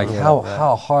 Jeez, I but don't like know.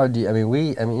 how hard do you? I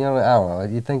don't know.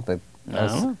 You think that?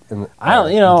 I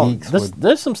don't. Geeks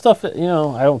There's some stuff that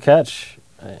I don't catch.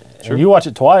 Sure. And you watch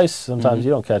it twice. Sometimes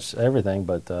you don't catch everything,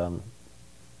 but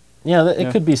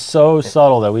it could be so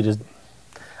subtle that we just.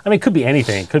 I mean, it could be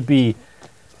anything. It could be.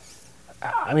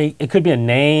 I mean, it could be a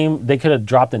name. They could have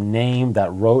dropped a name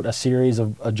that wrote a series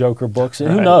of Joker books. Who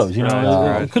Right. knows?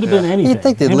 Right. It could have been anything. You'd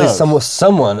think that at Who least knows?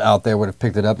 someone out there would have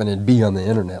picked it up and it'd be on the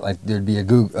internet. Like there'd be a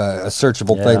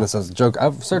searchable Yeah. thing that says Joker.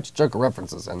 I've searched Joker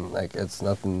references and like it's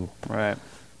nothing. Right.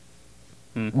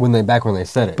 When they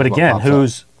said it. But what again,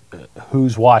 pops up.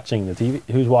 who's watching the TV?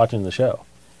 Who's watching the show?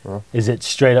 Huh? Is it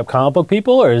straight up comic book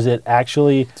people, or is it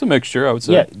actually It's a mixture, I would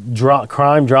say.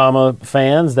 crime drama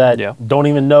fans that Yeah. don't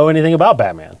even know anything about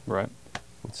Batman? Right.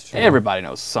 It's true. Everybody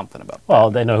knows something about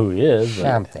Well, Batman. they know who he is.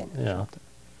 But, Something.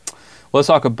 Let's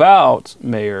talk about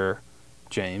Mayor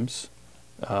James.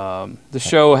 This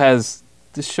show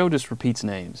just repeats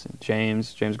names.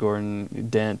 James Gordon,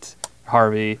 Dent,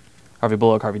 Harvey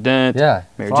Bullock, Harvey Dent, Yeah.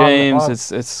 Mayor Lot of- James. lot-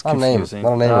 It's lot of names, confusing.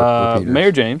 lot of name repeaters.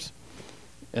 Mayor James,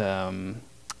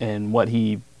 and what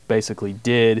he basically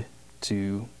did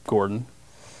to Gordon,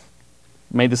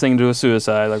 made this thing into a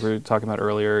suicide, like we were talking about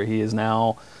earlier. He is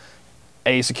now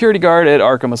a security guard at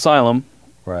Arkham Asylum.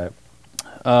 Right.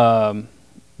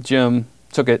 Jim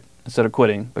took it instead of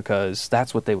quitting because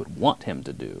that's what they would want him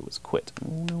to do, was quit.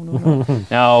 No.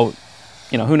 Now,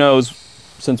 who knows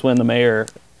since when the mayor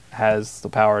has the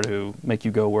power to make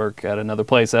you go work at another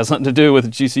place that has nothing to do with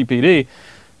GCPD.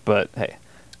 But hey,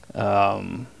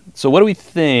 so what do we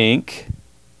think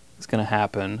is going to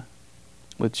happen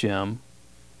with Jim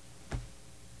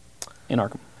in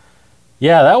Arkham?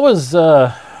 Yeah, that was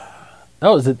an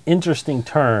interesting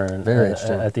turn. Very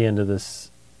interesting. At the end of this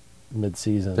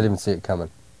mid-season. Didn't even see it coming.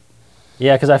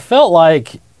 Yeah, because I felt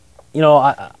like,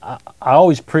 I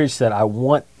always preach that I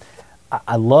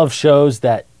love shows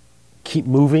that keep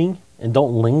moving and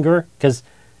don't linger, because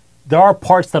there are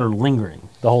parts that are lingering.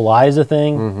 The whole Liza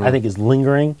thing, I think, is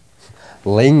lingering.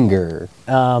 Linger.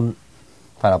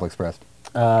 Pineapple Express.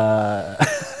 But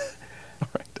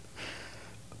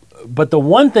the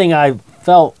one thing I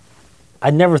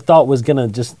never thought was going to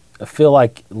just feel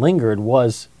like lingered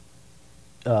was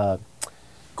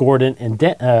Gordon and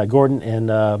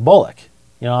Bullock.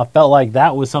 I felt like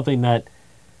that was something that,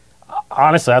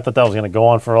 honestly, I thought that was going to go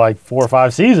on for like 4 or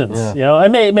 5 seasons. Yeah.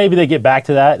 And maybe they get back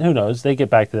to that. Who knows? They get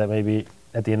back to that maybe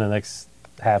at the end of the next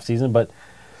half season. But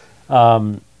I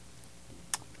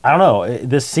don't know.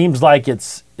 This seems like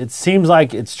it's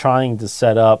trying to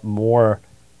set up more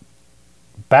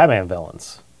Batman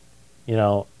villains,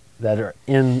 that are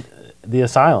in the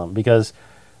asylum, because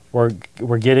we're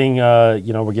getting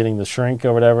the Shrink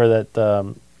or whatever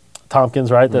that Tompkins,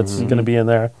 right? That's going to be in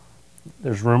there.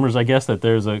 There's rumors, I guess, that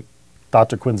there's a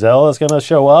Dr. Quinzel is going to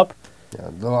show up. Yeah,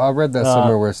 though I read that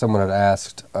somewhere where someone had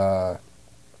asked. I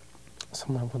can't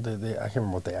remember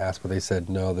what they asked, but they said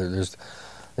no. They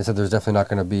said there's definitely not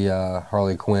going to be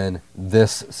Harley Quinn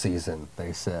this season.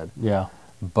 They said. Yeah.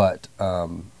 But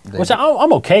which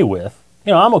I'm okay with.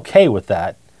 I'm okay with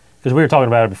that, because we were talking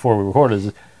about it before we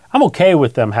recorded. I'm okay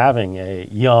with them having a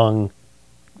young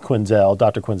Quinzel,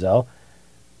 Dr. Quinzel.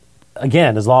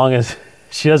 Again, as long as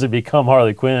she doesn't become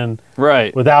Harley Quinn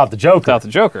Right. without the Joker. Without the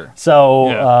Joker. So,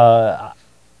 Yeah.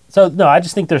 No, I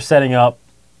just think they're setting up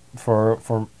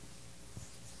to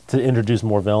introduce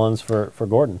more villains for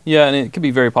Gordon. Yeah, and it could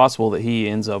be very possible that he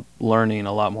ends up learning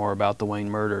a lot more about the Wayne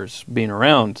murders, being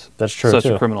around That's true, such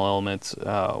too. a criminal element,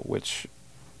 which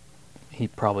he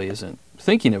probably isn't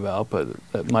thinking about, but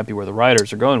that might be where the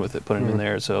writers are going with it, putting him in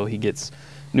there so he gets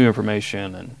new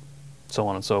information and so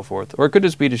on and so forth. Or it could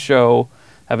just be to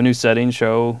have a new setting,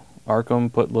 show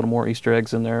Arkham, put a little more Easter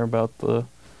eggs in there about the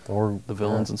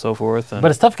villains and so forth. And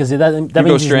But it's tough because that means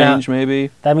Hugo he's Strange, not,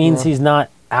 maybe. that means he's not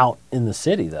out in the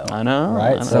city though. I know.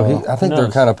 Right, I know. So I think who they're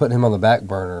knows? kind of putting him on the back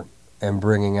burner and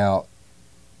bringing out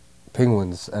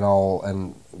penguins and all,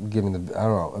 and giving the. I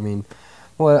don't know. I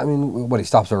mean, what he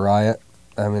stops a riot.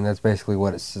 I mean, that's basically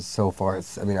what it's so far.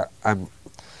 It's. I mean, I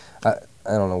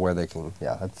don't know where they can.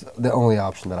 Yeah, that's the only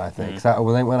option that I think. 'Cause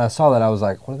when I saw that, I was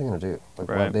like, what are they going to do? Like,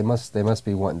 Right. they must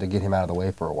be wanting to get him out of the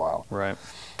way for a while. Right.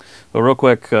 Well, real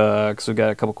quick, because we've got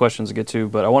a couple questions to get to,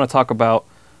 but I want to talk about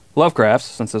Lovecraft,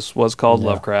 since this was called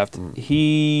Lovecraft.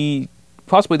 He,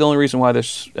 possibly the only reason why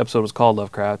this episode was called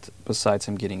Lovecraft, besides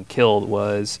him getting killed,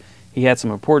 was he had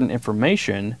some important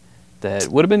information that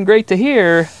would have been great to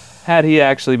hear had he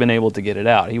actually been able to get it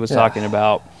out. He was talking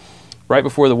about, right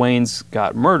before the Waynes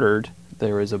got murdered,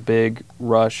 there was a big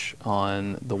rush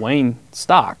on the Wayne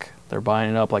stock. They're buying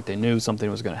it up like they knew something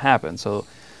was going to happen. So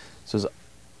it was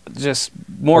just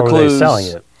more Or were clues. they selling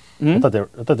it? Hmm? I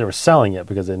thought they were selling it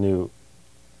because they knew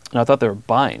No, I thought they were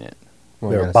buying it. Well,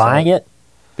 they you were gotta sell buying it.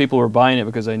 People were buying it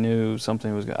because they knew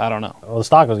something was going to... I don't know. Well, the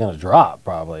stock was going to drop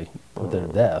probably with their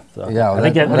death. So Yeah, well, I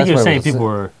think that's he was what it saying was. people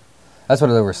were. That's what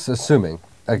they were assuming.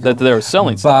 Like, That they were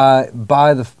selling stuff.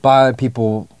 by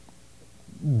people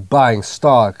buying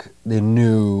stock, they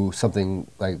knew something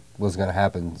like was going to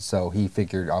happen. So he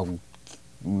figured, I'll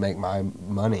make my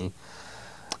money.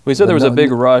 We said there was a No,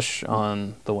 big rush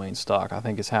on the Wayne stock, I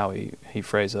think is how he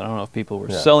phrased it. I don't know if people were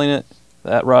Yeah. selling it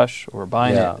that rush or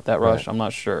buying Yeah, it at that rush. right. I'm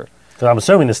not sure. So I'm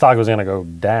assuming the stock was going to go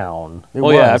down. It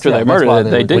Well, yeah, was, after they that's murdered why it, they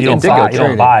were- did- Well, you they don't did buy go it. You don't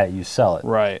trading. buy it. You sell it.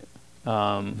 Right.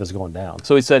 If it's going down.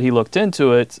 So he said he looked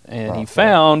into it, and he Oh,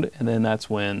 found, and then that's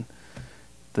when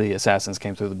the assassins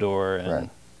came through the door, and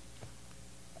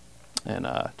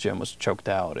Right. Jim was choked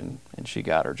out, and she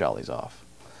got her jollies off.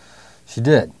 She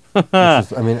did. Which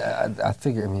was- I mean, I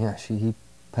figure. I mean, yeah, he.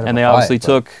 Put up And a they fight, obviously but-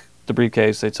 took the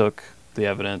briefcase, they took the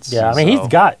evidence. Yeah, I mean,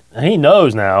 so- he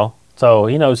knows now. So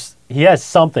he knows he has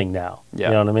something now. Yeah.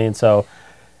 You know what I mean? So,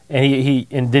 and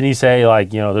and didn't he say like,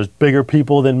 there's bigger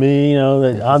people than me,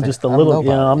 that Yeah, I'm he's just a like, I'm little,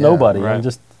 nobody. I'm Yeah, nobody. right. I'm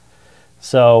just,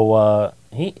 so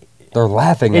They're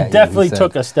laughing at you. it definitely he said.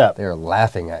 took a step. They're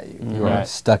laughing at you. You are Right.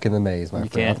 stuck in the maze, my You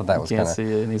friend. I can't, thought that was you can't kind see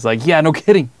it. And he's like, yeah, no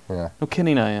kidding. of. Yeah. No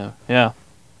kidding I am. Yeah.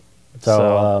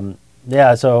 So,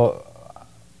 yeah, so,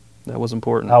 That was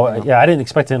important. I didn't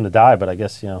expect him to die, but I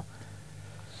guess,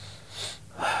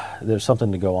 there's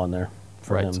something to go on there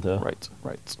for Right, him to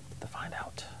right. to find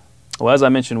out. Well, as I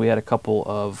mentioned, we had a couple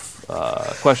of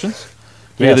questions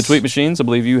via the Yes. tweet machines. I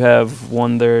believe you have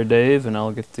one there, Dave, and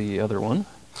I'll get the other one.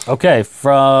 Okay,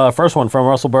 first one from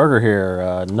Russell Berger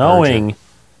here. Knowing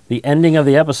the ending of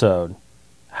the episode,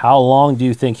 how long do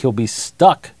you think he'll be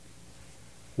stuck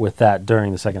with that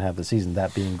during the second half of the season,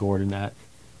 that being Gordon at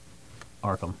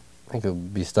Arkham? I think he'll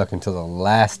be stuck until the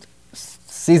last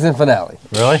season finale.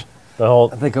 Really? The whole.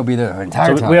 I think he'll be there the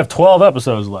entire So time. we have 12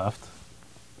 episodes left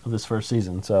of this first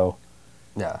season. So,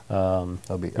 Yeah.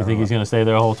 He'll be. you think he's going to stay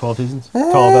there the whole 12 seasons?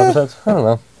 12 episodes? I don't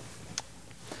know.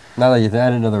 Now that I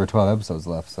didn't know there were 12 episodes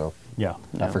left, so Yeah.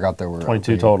 I forgot there were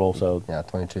 22 total. So, Yeah,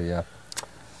 22. Yeah.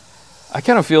 I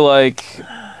kind of feel like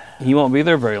he won't be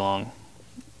there very long.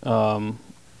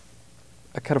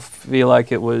 I kind of feel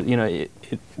like it was,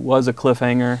 it was a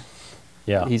cliffhanger.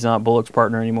 yeah. He's not Bullock's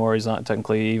partner anymore. He's not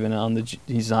technically even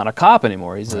he's not a cop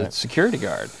anymore. He's a Right. security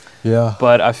guard. Yeah.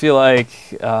 But I feel like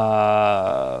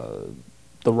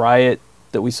the riot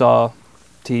that we saw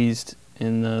teased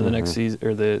in the next season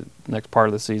or the next part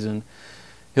of the season,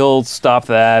 he'll stop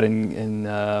that and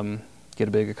get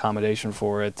a big accommodation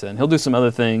for it, and he'll do some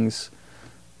other things.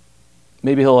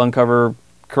 Maybe he'll uncover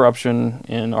corruption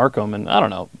in Arkham, and I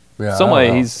don't know. Yeah, Some I way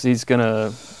don't know. he's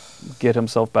gonna get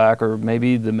himself back, or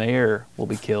maybe the mayor will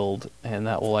be killed, and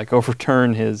that will like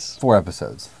overturn his 4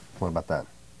 episodes. What about that?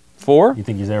 4. You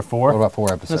think he's there What for? about 4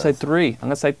 I'm episodes? gonna say 3. I'm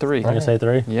gonna say 3. I'm going to say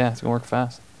 3. Yeah, it's gonna work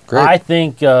fast. Great. I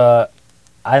think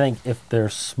if they're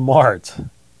smart,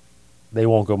 they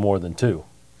won't go more than 2.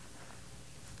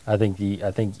 I think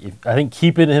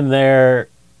keeping him there.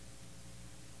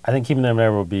 I think keeping him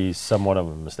there will be somewhat of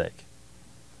a mistake.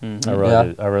 Mhm. I really Yeah.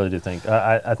 do. I really do think.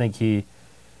 I think he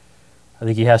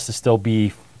has to still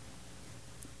be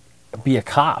a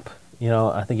cop.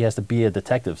 I think he has to be a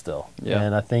detective still. Yeah.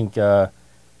 And I think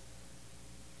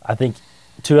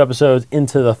 2 episodes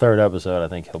into the 3rd episode, I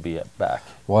think he'll be back.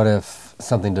 What if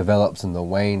something develops in the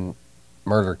Wayne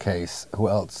murder case? Who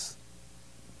else?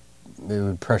 It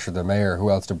would pressure the mayor. Who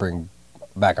else to bring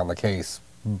back on the case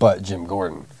but Jim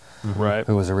Gordon, Right.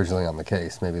 who was originally on the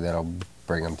case. Maybe that'll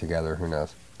bring them together. Who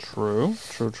knows? True.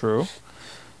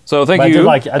 So thank But you.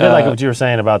 I did like what you were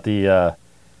saying about the.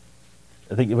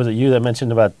 I think was it you that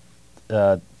mentioned about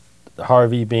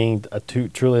Harvey being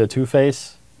truly a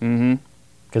two-face Mm-hmm.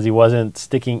 because he wasn't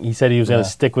sticking. He said he was going Yeah. to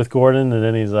stick with Gordon, and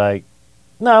then he's like,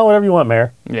 "No, whatever you want,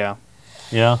 Mayor." Yeah.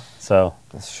 Yeah. So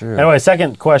That's true. anyway,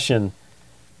 second question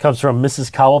comes from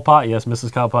Mrs. Cobblepot. Yes, Mrs.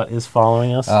 Cobblepot is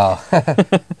following us. Oh,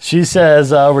 She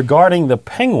says, regarding the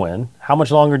Penguin, how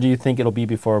much longer do you think it'll be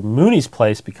before Mooney's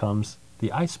place becomes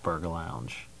the Iceberg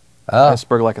Lounge? oh,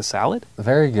 Iceberg like a salad?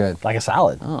 very good. Like a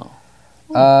salad. Oh.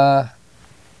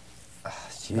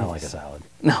 Not like a salad.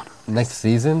 Next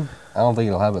season, I don't think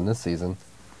it'll happen this season.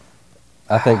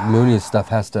 I think Mooney's stuff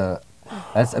has to.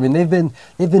 I mean, they've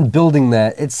been building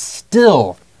that. It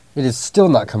is still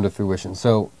not come to fruition.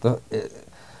 So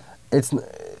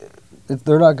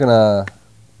they're not gonna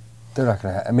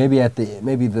maybe at the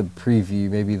preview,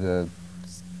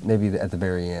 maybe at the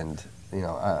very end. You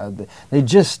know, they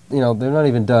just they're not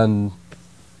even done.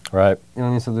 Right. You know what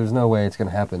I mean? So there's no way it's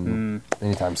gonna happen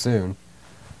anytime soon.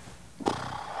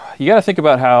 You got to think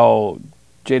about how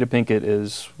Jada Pinkett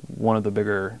is one of the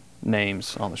bigger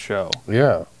names on the show.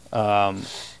 Yeah. I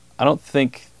don't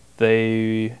think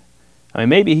they. I mean,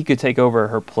 maybe he could take over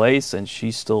her place, and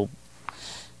she's still.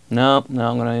 No, I'm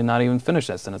gonna not even finish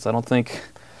that sentence. I don't think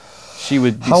she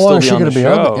would. How still long is be she on gonna the be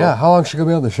show. on? Yeah. How long is she gonna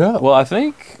be on the show? Well, I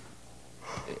think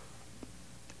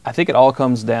it all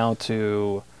comes down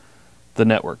to the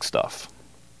network stuff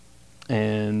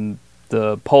and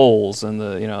the polls and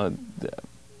the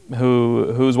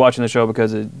who's watching the show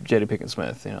because of Jada Pinkett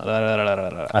Smith.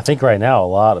 I think right now a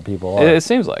lot of people are. It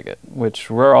seems like it, which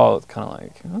we're all kind of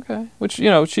like, okay. Which,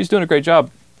 she's doing a great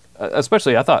job.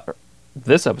 Especially, I thought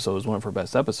this episode was one of her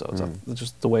best episodes.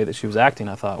 Just the way that she was acting,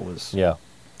 I thought was Yeah.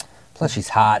 Plus, she's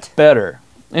hot. better.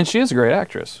 And she is a great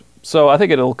actress. So I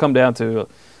think it'll come down to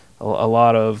a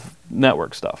lot of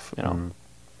network stuff,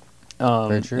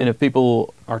 Very true. And if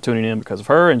people are tuning in because of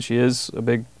her, and she is a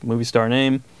big movie star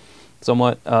name,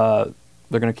 somewhat, they're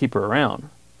going to keep her around.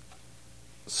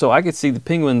 So I could see the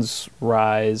Penguins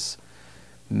rise.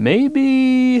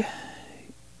 Maybe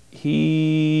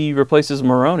he replaces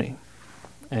Maroney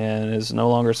and is no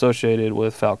longer associated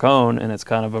with Falcone, and it's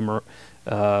kind of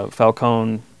a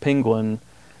Falcone-Penguin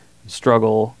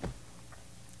struggle.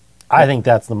 I think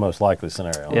that's the most likely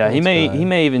scenario. Yeah, he may good. he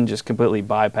may even just completely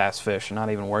bypass Fish and not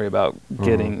even worry about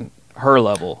getting her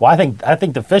level. Well, I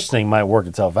think the fish thing might work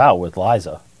itself out with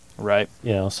Liza. Right.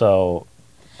 So,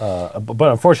 but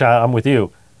unfortunately, I'm with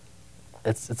you.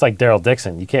 It's like Daryl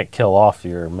Dixon. You can't kill off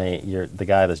the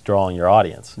guy that's drawing your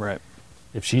audience. Right.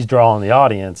 If she's drawing the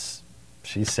audience,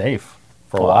 she's safe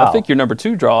for a Well, while. I think your number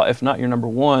 2 draw, if not your number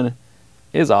 1,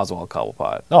 is Oswald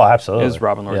Cobblepot. Oh, absolutely. Is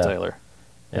Robin Lord Yeah. Taylor.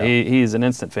 Yeah. He's an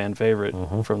instant fan favorite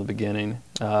from the beginning.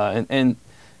 And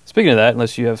speaking of that,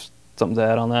 unless you have something to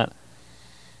add on that.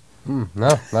 No,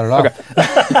 not at all.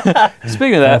 Okay.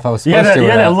 Speaking of If I that, was You supposed had to.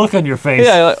 that, or not. look on your face.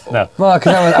 yeah, like, No. Well,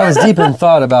 because I was deep in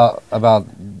thought about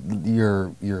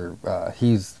your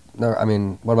he's. No, I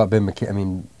mean, what about Ben McKinsey? I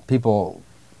mean, people.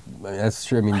 I mean, that's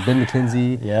true. I mean, Ben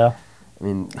McKenzie. Yeah. I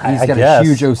mean, he's I got guess. a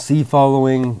huge OC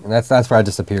following, and that's where I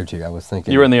disappeared to. I was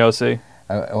thinking you were in the OC.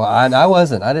 I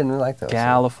wasn't. I didn't really like those.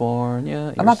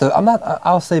 California. I'm not.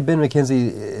 I'll say Ben McKenzie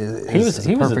is He a was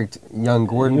a- perfect young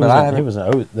Gordon, He but was, I he haven't.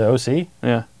 was the OC.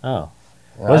 Yeah. Oh.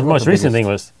 I'm His not most the recent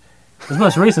biggest-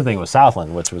 thing was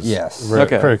Southland, which was Yes.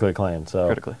 Okay. critically acclaimed. So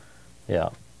Critically. yeah,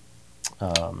 I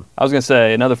was going to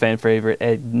say another fan favorite,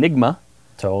 Enigma,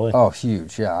 totally. Oh,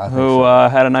 huge! Yeah. I think who so.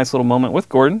 had a nice little moment with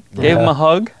Gordon. Gave him a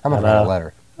hug. I'm gonna write a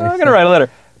letter. I'm going to write a letter.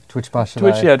 Twitch Bosh.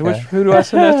 Twitch, who do I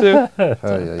send that to?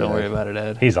 Oh, yeah, Don't yeah. worry about it,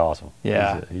 Ed. He's awesome.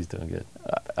 Yeah. he's doing good.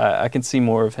 I can see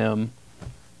more of him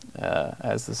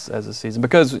as the season,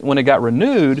 because when it got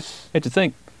renewed, you have to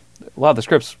think a lot of the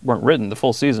scripts weren't written. The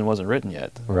full season wasn't written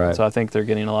yet. Right. So I think they're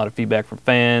getting a lot of feedback from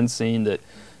fans, seeing that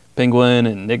Penguin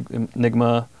and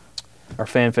Enigma are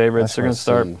fan favorites. That's They're going what I to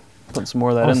start see. putting some more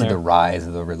of I that want in to see there. the rise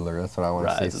of the Riddler. That's what I want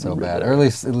to Rise see of so the bad. Riddler. Or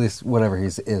at least whatever he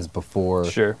is before.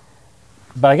 Sure.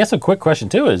 But I guess a quick question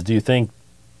too is: do you think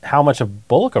how much of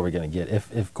Bullock are we going to get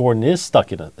if Gordon is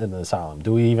stuck in an asylum?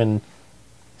 Do we even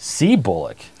see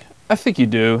Bullock? I think you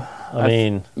do. I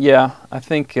mean, Yeah, I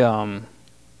think.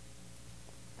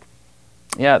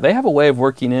 Yeah, they have a way of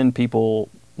working in people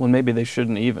when maybe they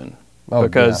shouldn't even. Oh,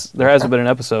 Because yeah. there hasn't been an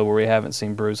episode where we haven't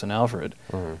seen Bruce and Alfred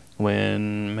Mhm.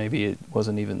 when maybe it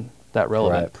wasn't even that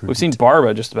relevant. Right. We've seen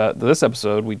Barbara just about this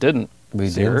episode. We didn't. We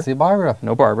see her. didn't see Barbara.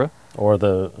 No Barbara.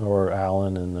 or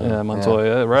Alan and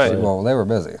Montoya, right? Well, they were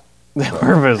busy.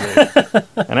 We're busy.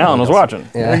 And Alan was watching.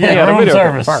 Yeah. He had a room video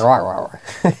service.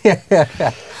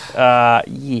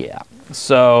 Yeah.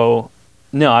 So,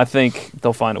 no, I think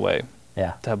they'll find a way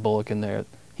Yeah. to have Bullock in there.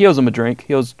 He owes him a drink.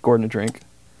 He owes Gordon a drink.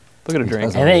 Look at a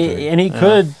drink. does. And he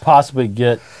could possibly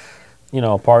get,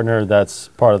 a partner that's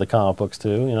part of the comic books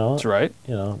too. That's right.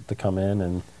 To come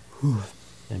in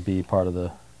and be part of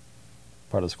the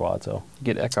squad. So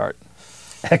Get Eckhart.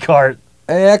 Eckhart,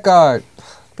 Hey, Eckhart.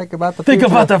 Think about the think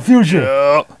future. about the future.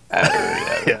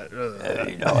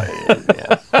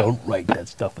 Don't write that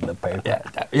stuff in the paper.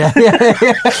 Yeah.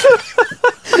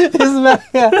 Isn't that,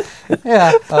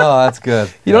 yeah. Oh, that's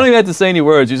good. You don't even have to say any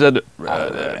words. You said,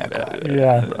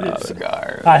 Yeah.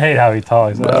 I hate how he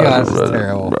talks. God, this is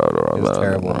terrible. It's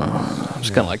terrible. just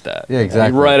kind of like that. Yeah,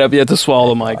 exactly. Right up, you have to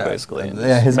swallow the mic, basically. And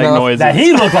yeah, his make mouth- noises. Now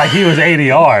he looked like he was 80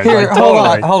 yards. Here, like, hold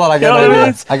totally. on. I got You know an what I idea.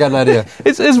 mean? I got an idea.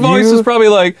 His voice You- is probably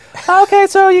like, okay,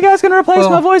 so you guys gonna replace Well-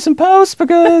 my voice in post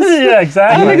because Yeah, I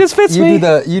exactly. think this fits You me.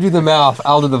 do the mouth.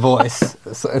 I'll do the voice.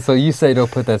 So you say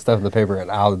don't put that stuff in the paper, and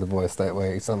I'll do the voice. That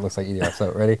way, something looks like EDR.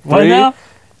 So ready? What Three, now?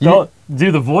 Don't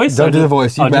do the voice. Don't or do the just-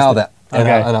 voice. You oh, just mouth the- that, and,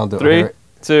 Okay. I'll do it. 3, Okay,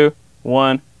 2,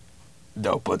 1.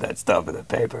 don't put that stuff in the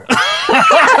paper.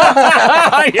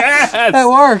 Yes. That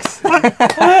works.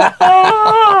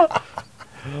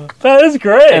 That is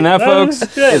great. And that, folks, is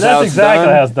good. is how That's it's exactly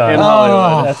done how it's done. in Oh.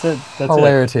 Hollywood. That's it. That's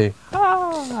Hilarity.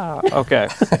 Okay.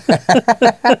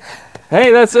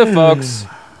 Hey, that's it, folks.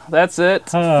 That's it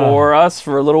for us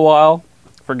for a little while.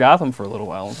 For Gotham for a little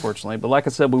while, unfortunately. But like I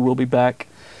said, we will be back.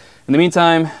 In the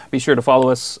meantime, be sure to follow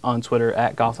us on Twitter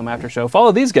at Gotham After Show.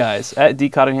 Follow these guys at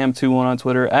dcottingham21 on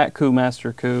Twitter, at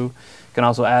KooMasterKoo. You can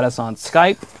also add us on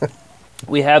Skype.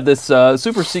 We have this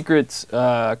super secret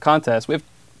contest. We have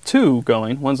 2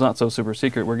 going. One's not so super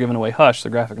secret. We're giving away Hush, the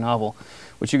graphic novel,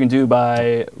 which you can do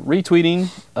by retweeting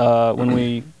when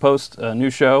we post a new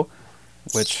show,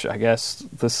 which I guess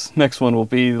this next one will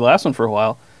be the last one for a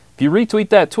while. If you retweet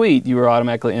that tweet, you are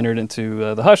automatically entered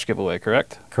into the Hush giveaway,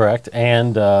 correct? Correct.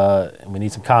 And we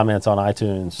need some comments on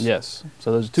iTunes. Yes.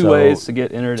 So there's 2 So, ways to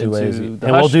get entered 2 into ways. the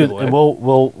And Hush giveaway.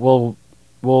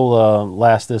 we'll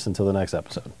last this until the next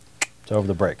episode. So over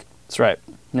the break. That's right.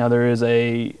 Now there is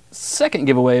a second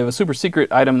giveaway of a super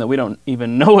secret item that we don't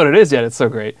even know what it is yet. It's so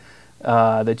great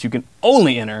that you can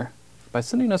only enter by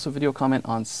sending us a video comment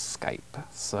on Skype.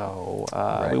 So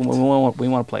we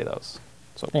want to play those.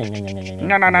 So No.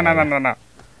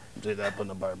 do that, put in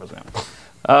the Bible down.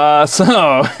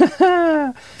 So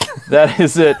that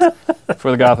is it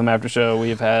for the Gotham After Show. We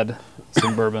have had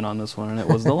some bourbon on this one, and it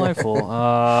was delightful.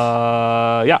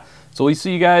 Yeah. So we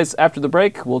see you guys after the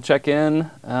break. We'll check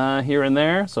in here and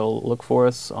there. So look for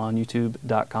us on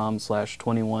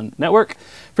youtube.com/21 network.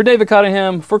 For David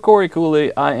Cottingham, for Corey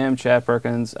Cooley, I am Chad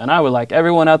Perkins, and I would like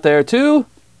everyone out there to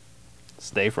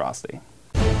stay frosty.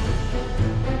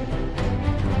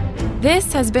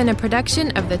 This has been a production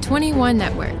of the 21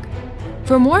 Network.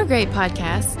 For more great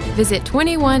podcasts, visit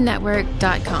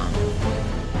 21network.com.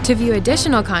 To view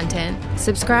additional content,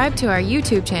 subscribe to our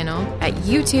YouTube channel at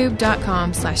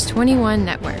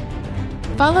youtube.com/21network.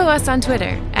 Follow us on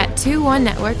Twitter at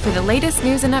 21network for the latest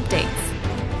news and updates.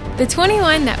 The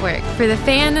 21 Network, for the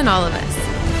fan and all of us.